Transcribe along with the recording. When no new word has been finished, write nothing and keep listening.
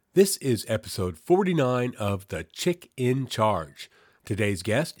This is episode 49 of The Chick in Charge. Today's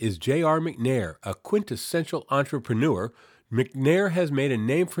guest is JR McNair, a quintessential entrepreneur. McNair has made a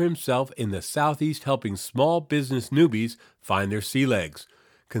name for himself in the Southeast helping small business newbies find their sea legs.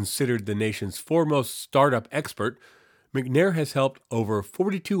 Considered the nation's foremost startup expert, McNair has helped over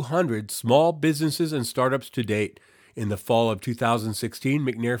 4,200 small businesses and startups to date. In the fall of 2016,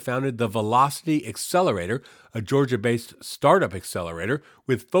 McNair founded the Velocity Accelerator, a Georgia-based Startup Accelerator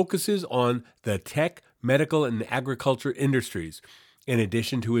with focuses on the tech, medical, and agriculture industries. In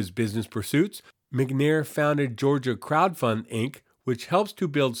addition to his business pursuits, McNair founded Georgia Crowdfund, Inc., which helps to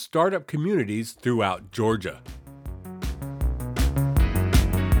build startup communities throughout Georgia.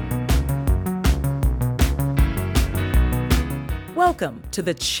 Welcome to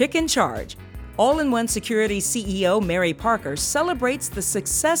The Chick in Charge. All-in-One Security CEO Mary Parker celebrates the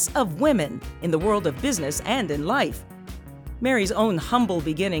success of women in the world of business and in life. Mary's own humble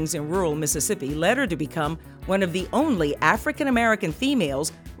beginnings in rural Mississippi led her to become one of the only African-American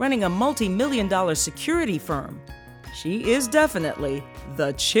females running a multi-million-dollar security firm. She is definitely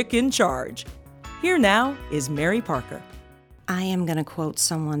the chick in charge. Here now is Mary Parker. I am going to quote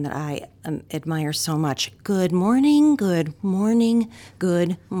someone that I admire so much. Good morning, good morning,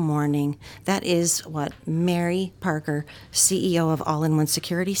 good morning. That is what Mary Parker, CEO of All-in-One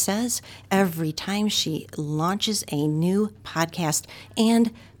Security, says every time she launches a new podcast.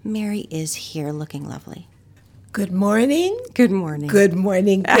 And Mary is here looking lovely. Good morning. Good morning. Good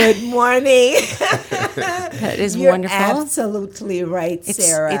morning. Good morning. That is You're wonderful. Absolutely right,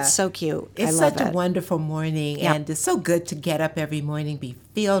 Sarah. It's so cute. It's I love such it. a wonderful morning, Yep. and it's so good to get up every morning, be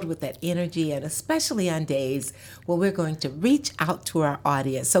filled with that energy, and especially on days when we're going to reach out to our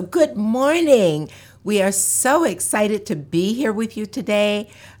audience. So good morning. We are so excited to be here with you today.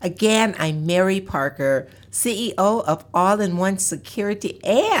 Again, I'm Mary Parker, CEO of All-in-One Security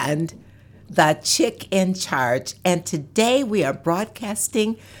and the Chick in Charge. And today we are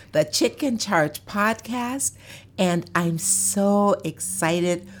broadcasting the Chick in Charge podcast. And I'm so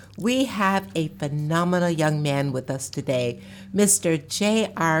excited. We have a phenomenal young man with us today, Mr.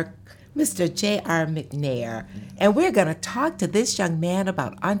 JR McNair. And we're going to talk to this young man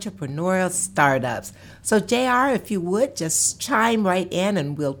about entrepreneurial startups. So JR, if you would, just chime right in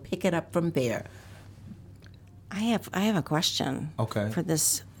and we'll pick it up from there. I have a question for Okay.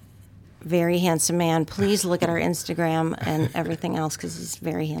 this very handsome man. Please look at our Instagram and everything else because he's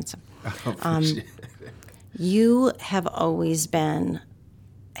very handsome. You have always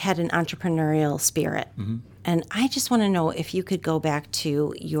had an entrepreneurial spirit. Mm-hmm. And I just want to know if you could go back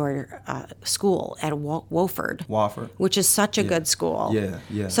to your school at Wofford, which is such a good school.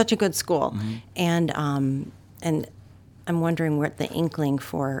 Yeah. Such a good school. Mm-hmm. And I'm wondering where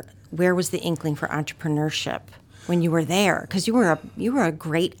was the inkling for entrepreneurship when you were there? Because you were a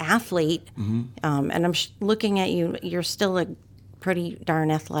great athlete, Mm-hmm. and I'm looking at you. You're still a pretty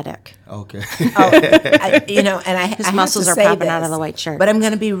darn athletic. Okay. His muscles are popping out of the white shirt. But I'm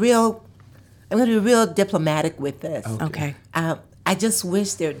going to be real diplomatic with this. Okay. I just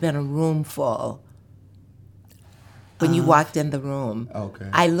wish there had been a room full when you walked in the room. Okay.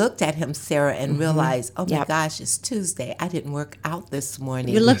 I looked at him, Sarah, and realized, oh my Yep. gosh, it's Tuesday. I didn't work out this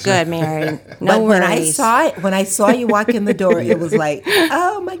morning. You look good, Mary. No But worries. when I saw you walk in the door, it was like,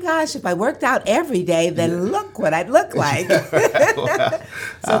 oh my gosh, if I worked out every day, then look what I'd look like. So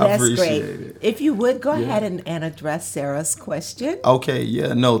that's appreciate great. it. If you would, go ahead and address Sarah's question. Okay.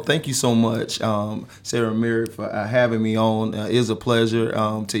 Yeah. No. Thank you so much, Sarah and Mary, for having me on. It is a pleasure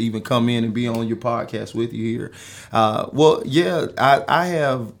to even come in and be on your podcast with you here. I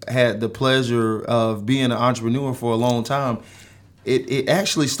have had the pleasure of being an entrepreneur for a long time. It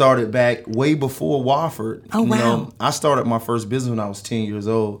actually started back way before Wofford. Oh, wow. I started my first business when I was 10 years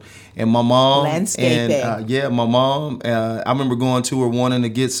old. And my mom, Landscaping. I remember going to her wanting to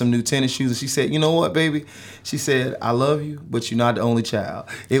get some new tennis shoes. And she said, you know what, baby? She said, I love you, but you're not the only child.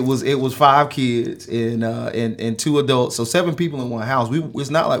 It was 5 kids and 2 adults. So 7 people in one house. It's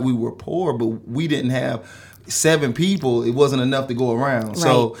not like we were poor, but we didn't have 7 people. It wasn't enough to go around. Right.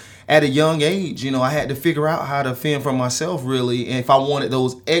 So at a young age, I had to figure out how to fend for myself, really, and if I wanted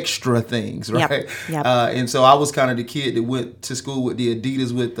those extra things, right? Yep. And so I was kind of the kid that went to school with the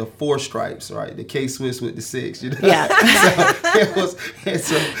Adidas with the 4 stripes, right? The K-Swiss with the 6, Yeah.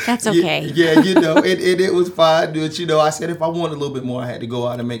 That's okay. It was fine. But, I said if I wanted a little bit more, I had to go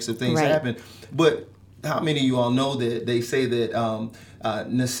out and make some things Right. happen. But how many of you all know that they say that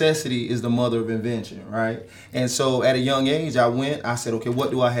necessity is the mother of invention, right? And so at a young age, I said, okay,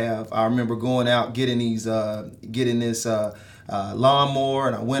 what do I have? I remember going out, getting this lawnmower,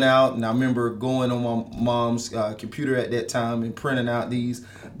 and I went out, and I remember going on my mom's computer at that time and printing out these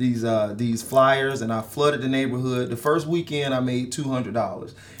flyers, and I flooded the neighborhood. The first weekend I made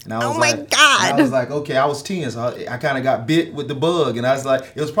 $200, and I was God! I was like, okay, I was 10, so I kind of got bit with the bug, and I was like,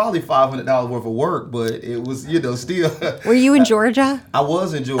 it was probably $500 worth of work, but it was, still. Were you in Georgia? I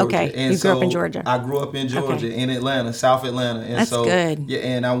was in Georgia. Okay, and you grew up in Georgia. I grew up in Georgia, Okay. in Atlanta, South Atlanta, and That's good. Yeah,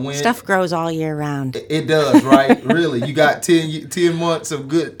 and I went. Stuff grows all year round. It does, right? Really, you got 10 months of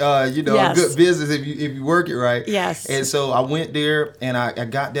good, Yes. good business if you work it right. Yes. And so I went there, and I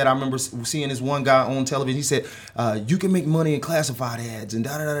got that. I remember seeing this one guy on television. He said, "You can make money in classified ads," and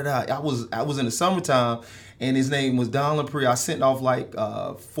da da da da. I was in the summertime, and his name was Don Lamprey. I sent off like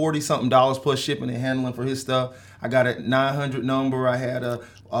 $40-something plus shipping and handling for his stuff. I got a 900 number. I had a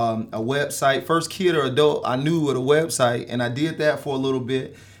website. First kid or adult I knew with a website, and I did that for a little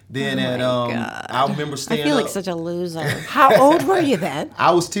bit. Then I remember staying I feel like up. such a loser. How old were you then?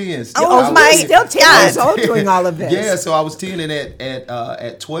 I was 10. Oh, my Still 10 years old doing all of this. Yeah, so I was 10, and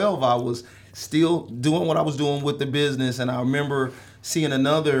at 12 I was still doing what I was doing with the business, and I remember seeing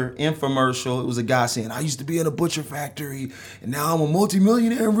another infomercial. It was a guy saying, "I used to be in a butcher factory, and now I'm a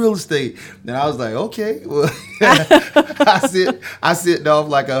multimillionaire in real estate." And I was like, okay, well, I sent off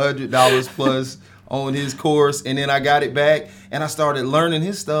like $100 plus on his course, and then I got it back, and I started learning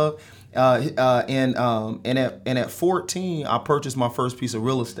his stuff. And at 14, I purchased my first piece of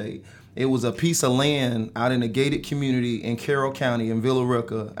real estate. It was a piece of land out in a gated community in Carroll County in Villa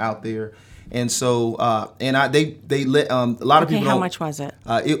Rica out there. And so, they let a lot of people. How much was it?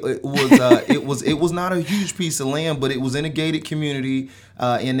 It was not a huge piece of land, but it was in a gated community,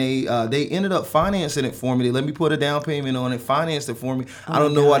 and they ended up financing it for me. They let me put a down payment on it, financed it for me. I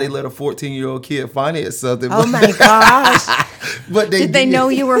don't know why they let a 14-year-old kid finance something. Oh my gosh! But Did they know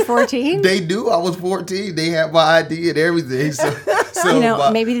you were 14? They do. I was 14. They had my ID and everything.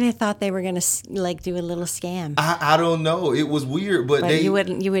 So maybe they thought they were gonna like do a little scam. I don't know. It was weird, but you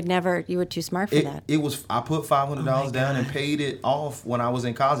would never. You were too smart for that. It was. I put $500 down and paid it off when I was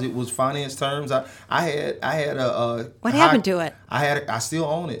in college. It was finance terms. I had a. What happened to it? I still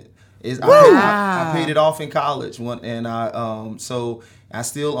own it. I paid it off in college, so I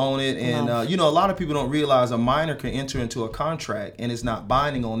still own it. And a lot of people don't realize a minor can enter into a contract and it's not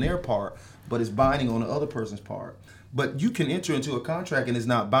binding on their part, but it's binding on the other person's part. But you can enter into a contract and it's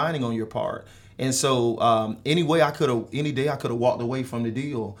not binding on your part. And so any day I could have walked away from the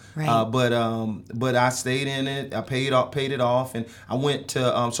deal. Right. But I stayed in it. I paid it off, and I went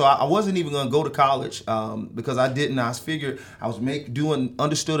to. So I wasn't even going to go to college because I didn't. I figured I was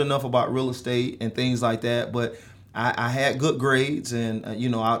understood enough about real estate and things like that. But I had good grades, and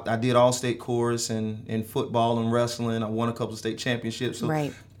I did all state chorus and in football and wrestling. I won a couple of state championships. So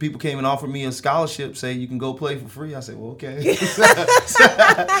right. People came and offered me a scholarship, say you can go play for free. I said, well, okay.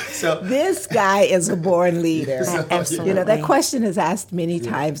 So this guy is a born leader. Absolutely. That question is asked many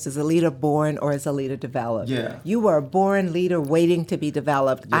times: is a leader born or is a leader developed? Yeah. You were a born leader waiting to be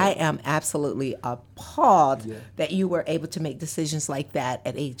developed. Yeah. I am absolutely appalled that you were able to make decisions like that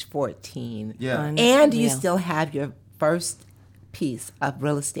at age 14. Yeah. And you still have your first piece of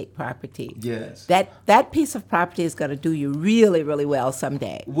real estate property. Yes. That piece of property is going to do you really, really well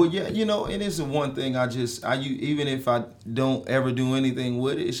someday. Well, yeah, it is the one thing even if I don't ever do anything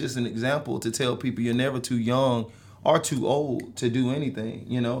with it, it's just an example to tell people you're never too young or too old to do anything,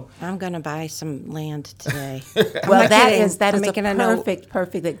 I'm going to buy some land today. Well, that is a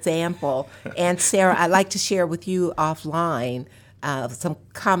perfect example. And Sarah, I'd like to share with you offline some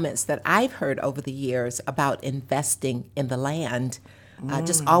comments that I've heard over the years about investing in the land.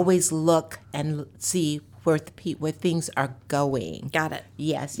 Just always look and see where things are going. Got it.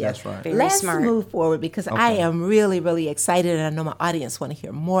 Yes. That's right. Very Let's smart. move forward because I am really, really excited, and I know my audience want to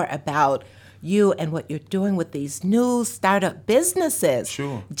hear more about you and what you're doing with these new startup businesses.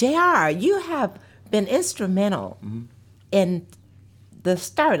 Sure. JR, you have been instrumental in the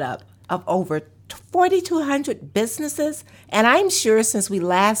startup of over 4,200 businesses, and I'm sure since we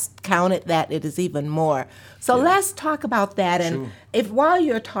last counted that it is even more. So let's talk about that. And while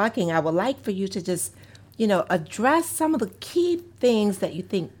you're talking, I would like for you to just, address some of the key things that you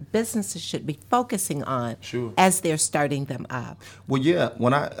think businesses should be focusing on as they're starting them up. Well, yeah,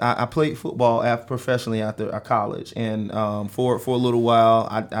 when I played football professionally after college, and for a little while,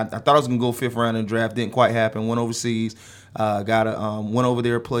 I thought I was gonna go 5th round in the draft. Didn't quite happen. Went overseas, went over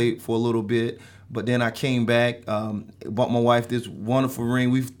there, played for a little bit. But then I came back, bought my wife this wonderful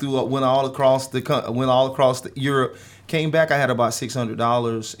ring. We went all across Europe. Came back, I had about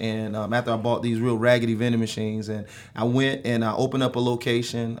 $600, and after I bought these real raggedy vending machines, and I went and I opened up a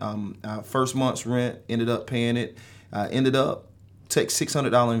location. First month's rent, ended up paying it. Ended up take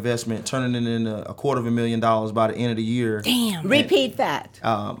 $600 investment, turning it into $250,000 by the end of the year. Damn. Repeat that.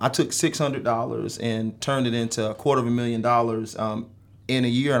 I took $600 and turned it into $250,000 in a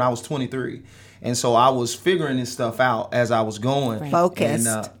year, and I was 23. And so I was figuring this stuff out as I was going. Right.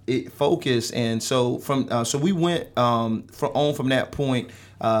 Focused. And focused. And so so we went from that point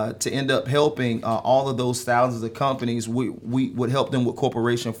to end up helping all of those thousands of companies. We would help them with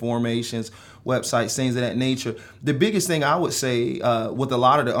corporation formations, websites, things of that nature. The biggest thing I would say with a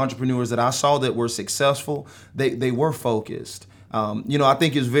lot of the entrepreneurs that I saw that were successful, they were focused. I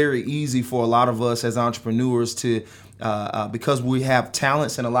think it's very easy for a lot of us as entrepreneurs to, because we have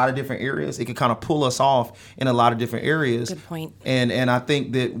talents in a lot of different areas, it can kind of pull us off in a lot of different areas. Good point. And I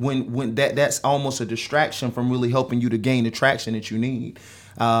think that when that's almost a distraction from really helping you to gain the traction that you need.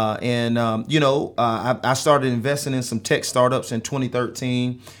 I started investing in some tech startups in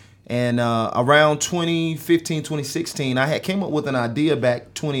 2013. And around 2015, 2016, I had came up with an idea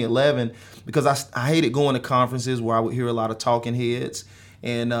back 2011 because I hated going to conferences where I would hear a lot of talking heads.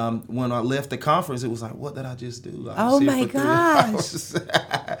 And when I left the conference, it was like, what did I just do? Oh my gosh.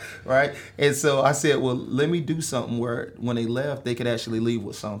 Right? And so I said, well, let me do something where when they left, they could actually leave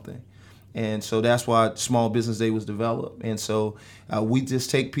with something. And so that's why Small Business Day was developed. And so we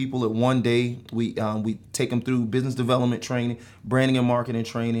just take people at one day. We take them through business development training, branding and marketing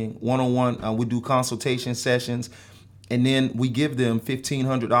training, one-on-one. We do consultation sessions. And then we give them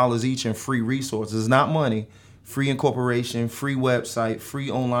 $1,500 each in free resources. It's not money. Free incorporation, free website, free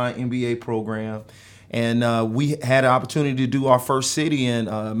online MBA program. And we had an opportunity to do our first city in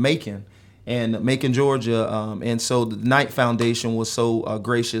Macon, Georgia. And so the Knight Foundation was so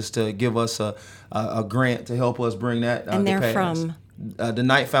gracious to give us a grant to help us bring that And they're to pass. from? The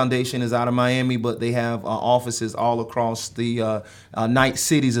Knight Foundation is out of Miami, but they have offices all across the Knight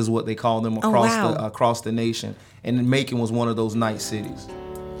cities is what they call them across the nation. And Macon was one of those Knight cities.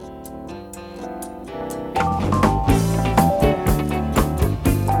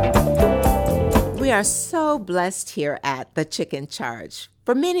 We are so blessed here at The Chicken Charge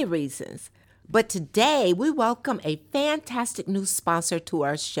for many reasons. But today we welcome a fantastic new sponsor to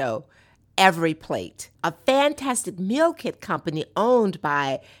our show, Every Plate, a fantastic meal kit company owned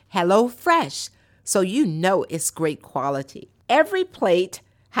by HelloFresh, so you know it's great quality. Every Plate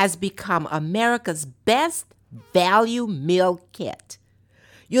has become America's best value meal kit.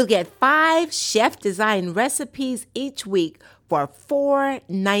 You'll get 5 chef-designed recipes each week for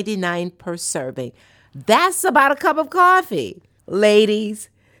 $4.99 per serving. That's about a cup of coffee. Ladies,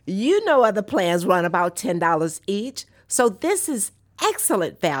 you know other plans run about $10 each, so this is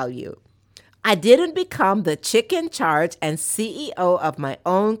excellent value. I didn't become the chicken charge and CEO of my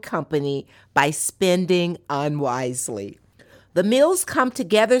own company by spending unwisely. The meals come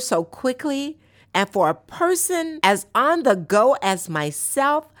together so quickly, and for a person as on the go as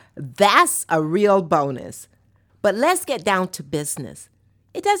myself, that's a real bonus. But let's get down to business.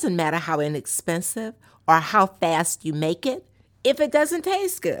 It doesn't matter how inexpensive or how fast you make it if it doesn't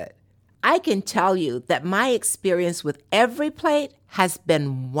taste good. I can tell you that my experience with Every Plate has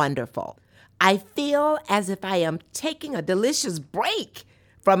been wonderful. I feel as if I am taking a delicious break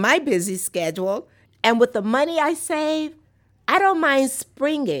from my busy schedule, and with the money I save, I don't mind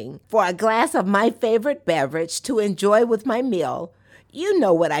springing for a glass of my favorite beverage to enjoy with my meal. You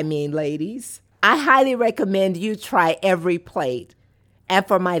know what I mean, ladies. I highly recommend you try Every Plate. And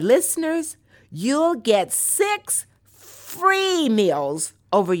for my listeners, you'll get 6 free meals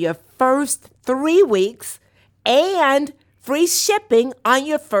over your first 3 weeks and free shipping on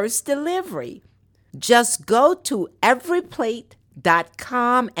your first delivery. Just go to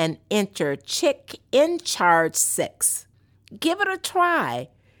everyplate.com and enter Chick in Charge 6. Give it a try.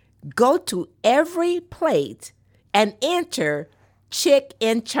 Go to Every Plate and enter Chick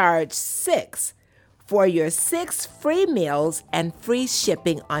in Charge 6 for your 6 free meals and free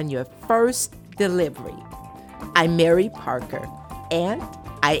shipping on your first delivery. I'm Mary Parker, and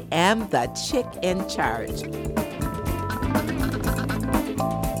I am the Chick in Charge.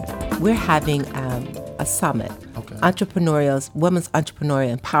 We're having a summit. Okay. Women's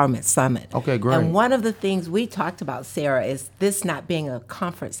Entrepreneurial Empowerment Summit. Okay, great. And one of the things we talked about, Sarah, is this not being a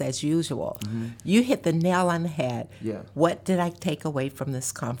conference as usual. Mm-hmm. You hit the nail on the head. Yeah. What did I take away from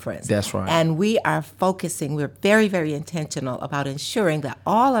this conference? That's right. And we are focusing, we're very, very intentional about ensuring that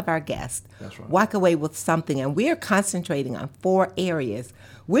all of our guests walk away with something. And we are concentrating on 4 areas.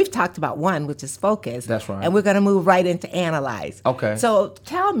 We've talked about one, which is focus. That's right. And we're going to move right into analyze. Okay. So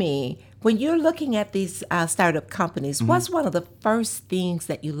tell me, When you're looking at these startup companies, what's one of the first things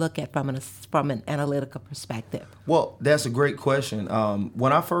that you look at from an analytical perspective? Well, that's a great question.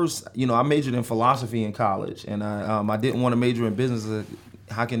 When I first, I majored in philosophy in college, and I didn't want to major in business.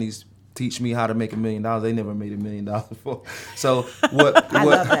 How can these teach me how to make $1 million? They never made $1 million before. So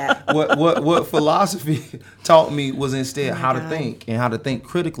what philosophy taught me was instead how to think and how to think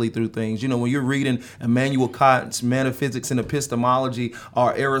critically through things. When you're reading Immanuel Kant's Metaphysics and Epistemology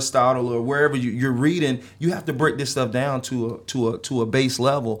or Aristotle or wherever you're reading, you have to break this stuff down to a base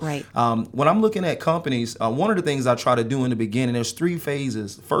level. Right. When I'm looking at companies, one of the things I try to do in the beginning, there's 3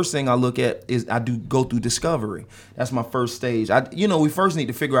 phases. First thing I look at is I do go through discovery. That's my first stage. We first need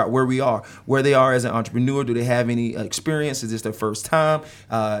to figure out where they are as an entrepreneur. Do they have any experience? Is this their first time?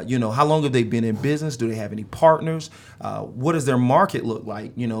 How long have they been in business? Do they have any partners? What does their market look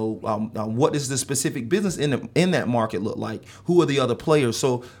like? What does the specific business in that market look like? Who are the other players?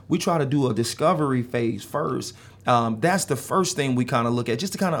 So we try to do a discovery phase first. That's the first thing we kind of look at,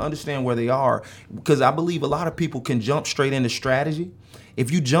 just to kind of understand where they are, because I believe a lot of people can jump straight into strategy. If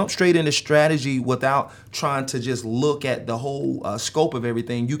you jump straight into strategy without trying to just look at the whole scope of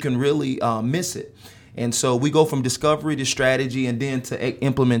everything, you can really miss it. And so we go from discovery to strategy and then to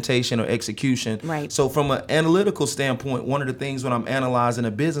implementation or execution. Right. So from an analytical standpoint, one of the things when I'm analyzing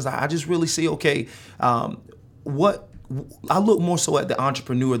a business, I just really see, I look more so at the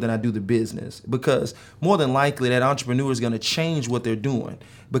entrepreneur than I do the business, because more than likely that entrepreneur is going to change what they're doing,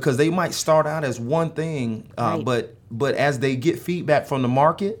 because they might start out as one thing, Right. but as they get feedback from the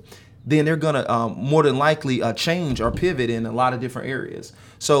market, then they're going to more than likely change or pivot in a lot of different areas.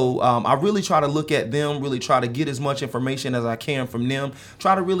 So I really try to look at them, really try to get as much information as I can from them,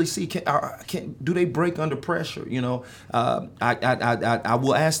 try to really see, do they break under pressure? I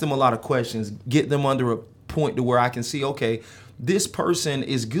will ask them a lot of questions, get them under a point to where I can see, this person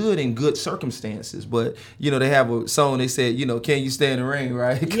is good in good circumstances, but they have a song. They said, can you stand the rain,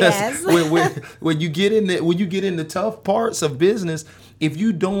 right? Because Yes. when you get in the tough parts of business, if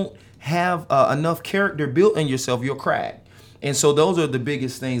you don't have enough character built in yourself, you'll crack. And so those are the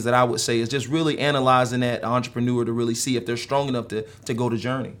biggest things that I would say, is just really analyzing that entrepreneur to really see if they're strong enough to go the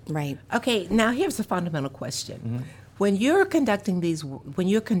journey. Right. Okay, now here's a fundamental question. Mm-hmm. When you're conducting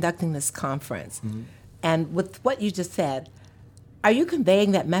this conference, and with what you just said, are you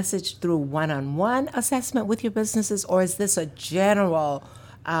conveying that message through one-on-one assessment with your businesses, or is this a general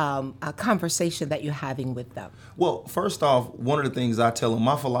a conversation that you're having with them? Well, first off, one of the things I tell them,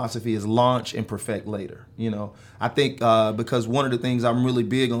 my philosophy is launch and perfect later. I think because one of the things I'm really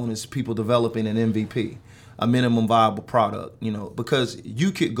big on is people developing an MVP, a minimum viable product, because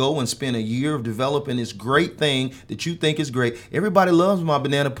you could go and spend a year of developing this great thing that you think is great. Everybody loves my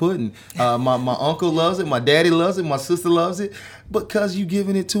banana pudding. My uncle loves it. My daddy loves it. My sister loves it, because you're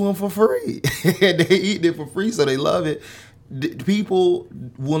giving it to them for free. They eat it for free, so they love it. People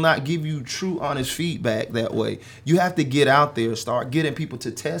will not give you true, honest feedback that way. You have to get out there, start getting people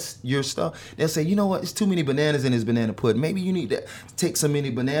to test your stuff. They'll say, it's too many bananas in this banana pudding. Maybe you need to take so many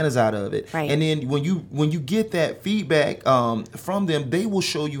bananas out of it. Right. And then when you get that feedback from them, they will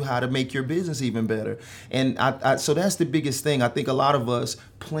show you how to make your business even better. And so that's the biggest thing. I think a lot of us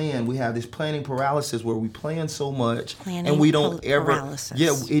plan. We have this planning paralysis where we plan so much, and we don't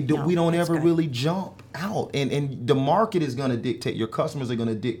paralysis. We don't ever good. really jump out. And the market is going to dictate, your customers are going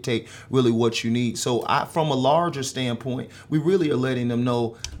to dictate really what you need. So from a larger standpoint, we really are letting them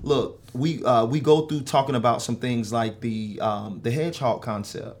know, look, we go through talking about some things like the hedgehog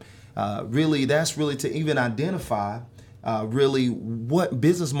concept. Really, that's really to even identify really what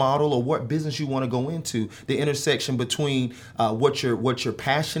business model or what business you want to go into, the intersection between what you're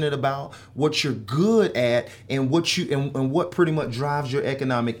passionate about, what you're good at, and what pretty much drives your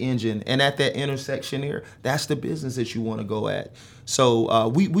economic engine. And at that intersection there, that's the business that you want to go at. So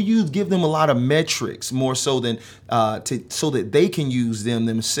we give them a lot of metrics more so than so that they can use them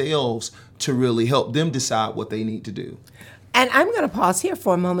themselves to really help them decide what they need to do. And I'm going to pause here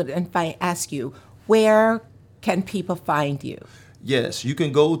for a moment and ask you, where can people find you? Yes, you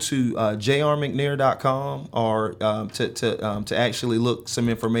can go to JRMcNair.com or to actually look some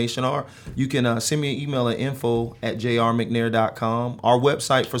information, or you can send me an email at info@JRMcNair.com. Our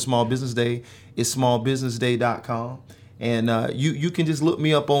website for Small Business Day is smallbusinessday.com. And you can just look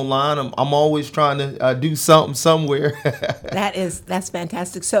me up online. I'm always trying to do something somewhere. That's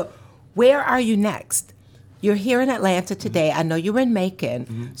fantastic. So where are you next? You're here in Atlanta today. I know you're in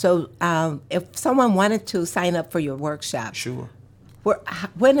Macon. So if someone wanted to sign up for your workshop, Sure.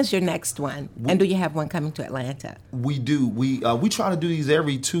 When is your next one? And do you have one coming to Atlanta? We do. We try to do these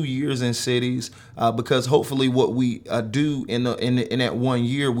every 2 years in cities because hopefully what we do in that 1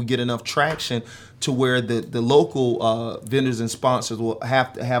 year, we get enough traction to where the local vendors and sponsors will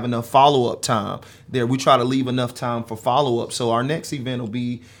have to have enough follow-up time. There, we try to leave enough time for follow-up. So our next event will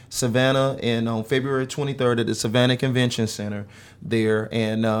be Savannah and on February 23rd at the Savannah Convention Center there.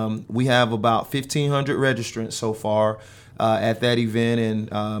 And we have about 1,500 registrants so far. At that event,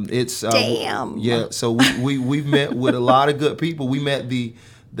 and it's Damn. Yeah. So we've met with a lot of good people. We met the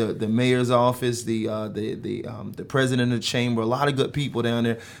mayor's office, the president of the chamber, a lot of good people down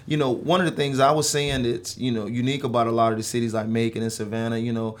there. You know, one of the things I was saying that's unique about a lot of the cities like Macon and Savannah,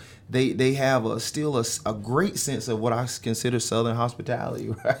 they have still a great sense of what I consider Southern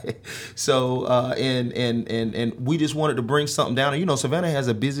hospitality, right? So and we just wanted to bring something down. And, Savannah has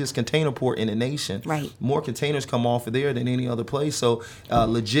the busiest container port in the nation. Right. More containers come off of there than any other place. So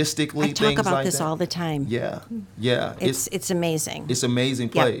logistically, I talk things about like this that. all the time. Yeah. It's amazing. It's an amazing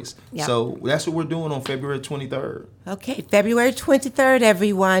place. Yep. So that's what we're doing on February 23rd. Okay, February 23rd,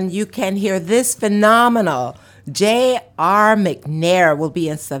 everyone. You can hear this phenomenal. JR McNair will be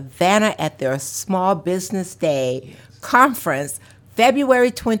in Savannah at their Small Business Day conference,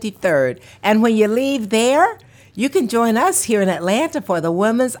 February 23rd. And when you leave there, you can join us here in Atlanta for the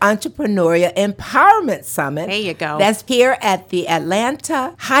Women's Entrepreneurial Empowerment Summit. There you go. That's here at the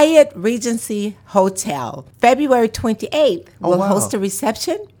Atlanta Hyatt Regency Hotel. February 28th, we'll host a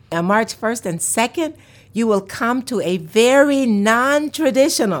reception. On March 1st and 2nd, you will come to a very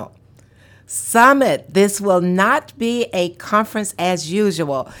non-traditional summit. This will not be a conference as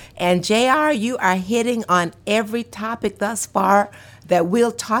usual. And JR, you are hitting on every topic thus far that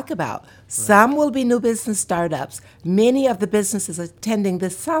we'll talk about. Some will be new business startups. Many of the businesses attending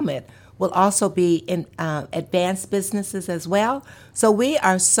this summit will also be in advanced businesses as well. So we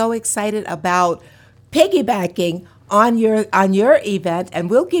are so excited about piggybacking on your event, and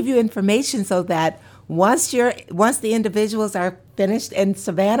we'll give you information so that once the individuals are finished in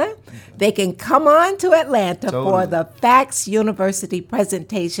Savannah, they can come on to Atlanta for the FACTS University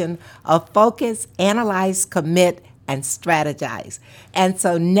presentation of Focus, Analyze, Commit, and Strategize. And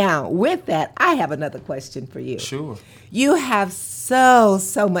so now, with that, I have another question for you. Sure. You have so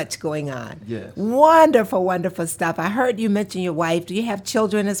much going on. Yes. Wonderful, wonderful stuff. I heard you mention your wife. Do you have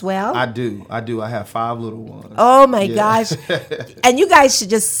children as well? I do. I have 5 little ones. Oh, my gosh. And you guys should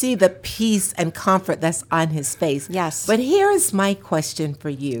just see the peace and comfort that's on his face. Yes. But here is my question for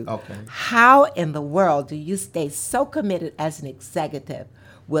you. Okay. How in the world do you stay so committed as an executive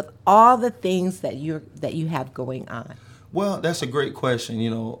with all the things that you have going on? Well, that's a great question.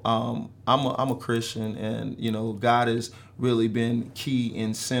 I'm a Christian, and God has really been key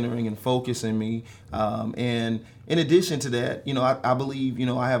in centering and focusing me. And in addition to that, I believe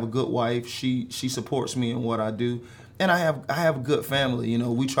I have a good wife. She supports me in what I do, and I have a good family.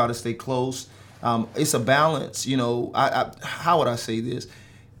 We try to stay close. It's a balance. How would I say this?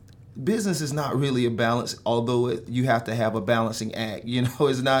 Business is not really a balance, although you have to have a balancing act.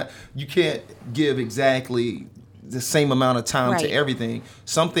 It's not. You can't give exactly the same amount of time to everything.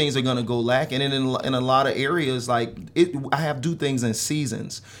 Some things are going to go lacking, and in a lot of areas, I have to do things in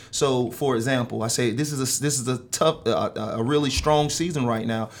seasons. So, for example, I say this is a tough, a really strong season right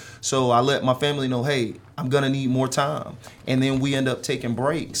now. So I let my family know, hey, I'm gonna need more time, and then we end up taking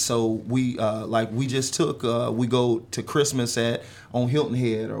breaks. So we we just took we go to Christmas on Hilton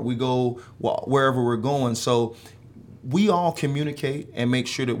Head, or we go wherever we're going. So we all communicate and make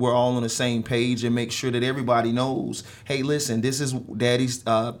sure that we're all on the same page, and make sure that everybody knows, hey, listen, this is Daddy's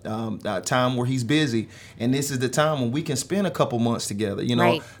time where he's busy, and this is the time when we can spend a couple months together.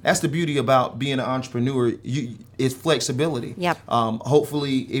 Right. That's the beauty about being an entrepreneur. It's flexibility. Yep.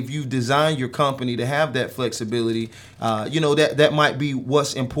 Hopefully, if you design your company to have that flexibility, that might be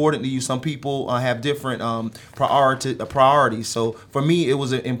what's important to you. Some people have different priorities. So for me, it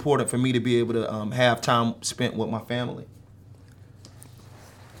was important for me to be able to have time spent with my family.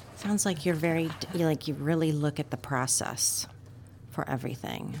 Sounds like you really look at the process for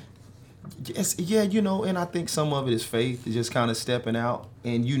everything. Yes, yeah, and I think some of it is faith, just kind of stepping out,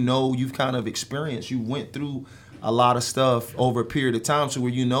 and you've kind of experienced, you went through a lot of stuff over a period of time, so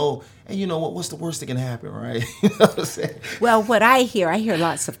where and what's the worst that can happen, right? You know what I'm saying? Well, what I hear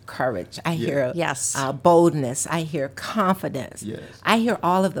lots of courage. I hear boldness. I hear confidence. Yes. I hear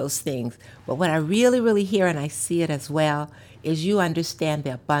all of those things. But what I really, really hear, and I see it as well, is you understand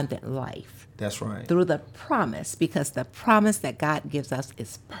the abundant life. That's right. Through the promise, because the promise that God gives us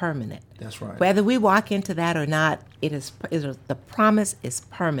is permanent. That's right. Whether we walk into that or not, the promise is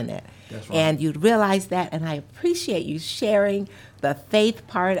permanent. That's right. And you realize that, and I appreciate you sharing the faith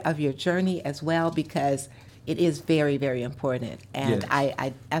part of your journey as well, because it is very, very important. And Yes.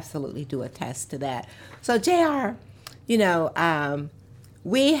 I absolutely do attest to that. So, JR, you know,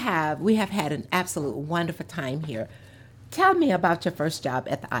 we have had an absolute wonderful time here. Tell me about your first job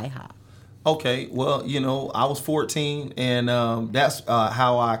at the IHOP. Okay, well, you know, I was 14, and that's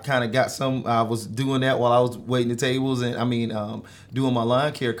how I kind of got I was doing that while I was waiting the tables, and doing my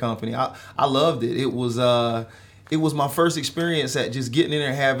lawn care company. I loved it. It was my first experience at just getting in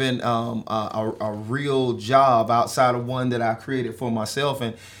there, having a real job outside of one that I created for myself,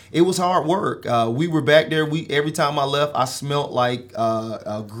 and it was hard work. We were back there. Every time I left, I smelled like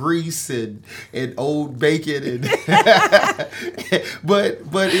grease and old bacon, and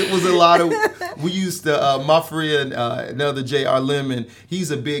but it was a lot of. We used to. My friend, another JR Lemon, he's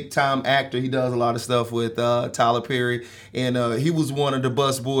a big time actor. He does a lot of stuff with Tyler Perry, and he was one of the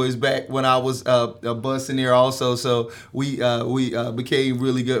bus boys back when I was busing there also. So we became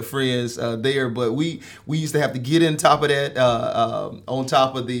really good friends there. But we used to have to get in top of that, on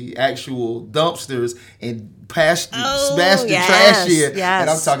top of the actual dumpsters and smash the trash in. Yes. And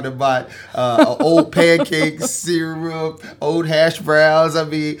I'm talking about old pancakes, syrup, old hash browns. I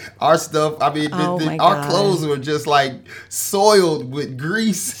mean, our stuff. I mean, our clothes were just like soiled with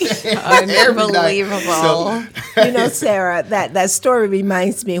grease. Unbelievable. So, You know, Sarah, that story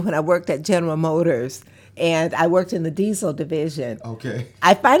reminds me when I worked at General Motors. And I worked in the diesel division. Okay.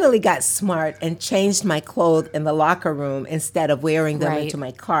 I finally got smart and changed my clothes in the locker room instead of wearing them into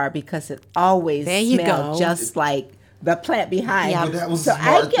my car, because it always smelled just like the plant behind. Yeah. That was so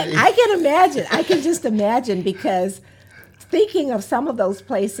smart I can imagine. I can just imagine, because thinking of some of those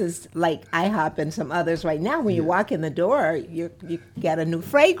places like IHOP and some others right now, when you walk in the door, you get a new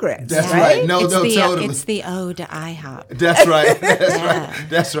fragrance. That's right. right. No, totally. It's the ode to IHOP. That's right.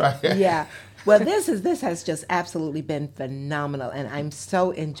 That's right. Yeah. Well, this has just absolutely been phenomenal, and I'm so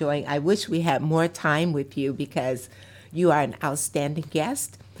enjoying. I wish we had more time with you, because you are an outstanding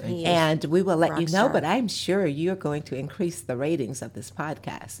guest, and we will let you know. But I'm sure you're going to increase the ratings of this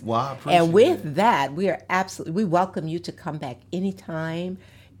podcast. Well, I appreciate and with that, we welcome you to come back anytime,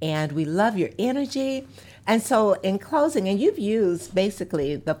 and we love your energy. And so, in closing, and you've used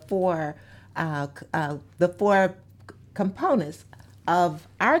basically the four components of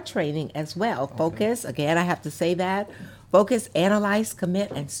our training as well. Focus, again, I have to say that. Focus, analyze,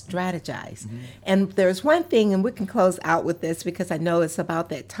 commit, and strategize. Mm-hmm. And there's one thing, and we can close out with this because I know it's about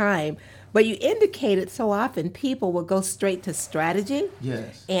that time, but you indicated so often people will go straight to strategy.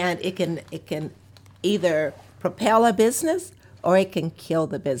 Yes. And it can either propel a business or it can kill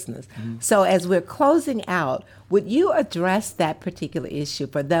the business. Mm-hmm. So as we're closing out, would you address that particular issue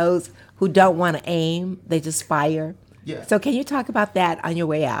for those who don't want to aim, they just fire? Yeah. So can you talk about that on your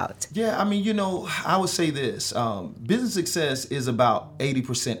way out? Yeah, I mean, you know, I would say this. Business success is about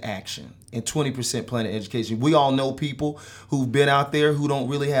 80% action and 20% planning education. We all know people who've been out there who don't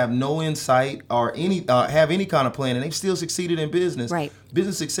really have no insight or have any kind of plan, and they've still succeeded in business. Right.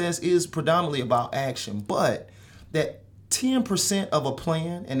 Business success is predominantly about action, but that 10% of a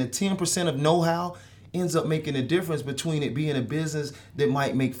plan and the 10% of know-how ends up making a difference between it being a business that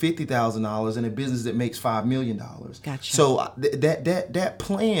might make $50,000 and a business that makes $5 million. Gotcha. So that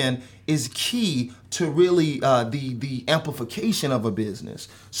plan is key to really the amplification of a business.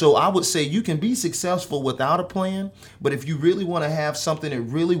 So I would say you can be successful without a plan, but if you really want to have something that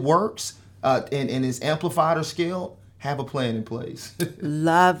really works and is amplified or scaled, have a plan in place.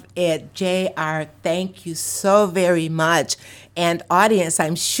 Love it. JR, thank you so very much. And audience,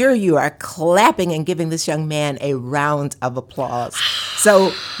 I'm sure you are clapping and giving this young man a round of applause.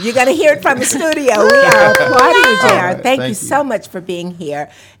 So you're going to hear it from the studio. We are applauding you, JR. Thank you so much for being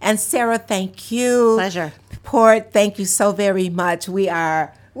here. And Sarah, thank you. Pleasure. Port, thank you so very much.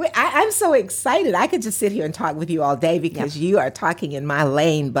 I'm so excited. I could just sit here and talk with you all day because you are talking in my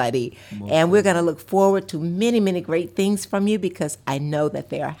lane, buddy. And we're going to look forward to many, many great things from you because I know that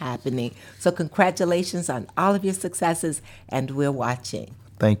they are happening. So congratulations on all of your successes, and we're watching.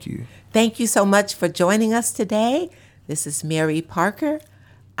 Thank you. Thank you so much for joining us today. This is Mary Parker.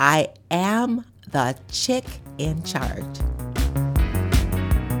 I am the chick in charge.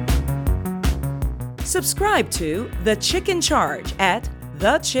 Subscribe to The Chick in Charge at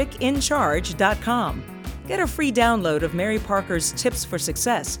thechickincharge.com. Get a free download of Mary Parker's Tips for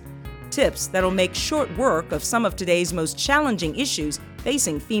Success. Tips that'll make short work of some of today's most challenging issues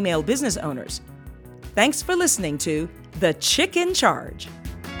facing female business owners. Thanks for listening to The Chick in Charge.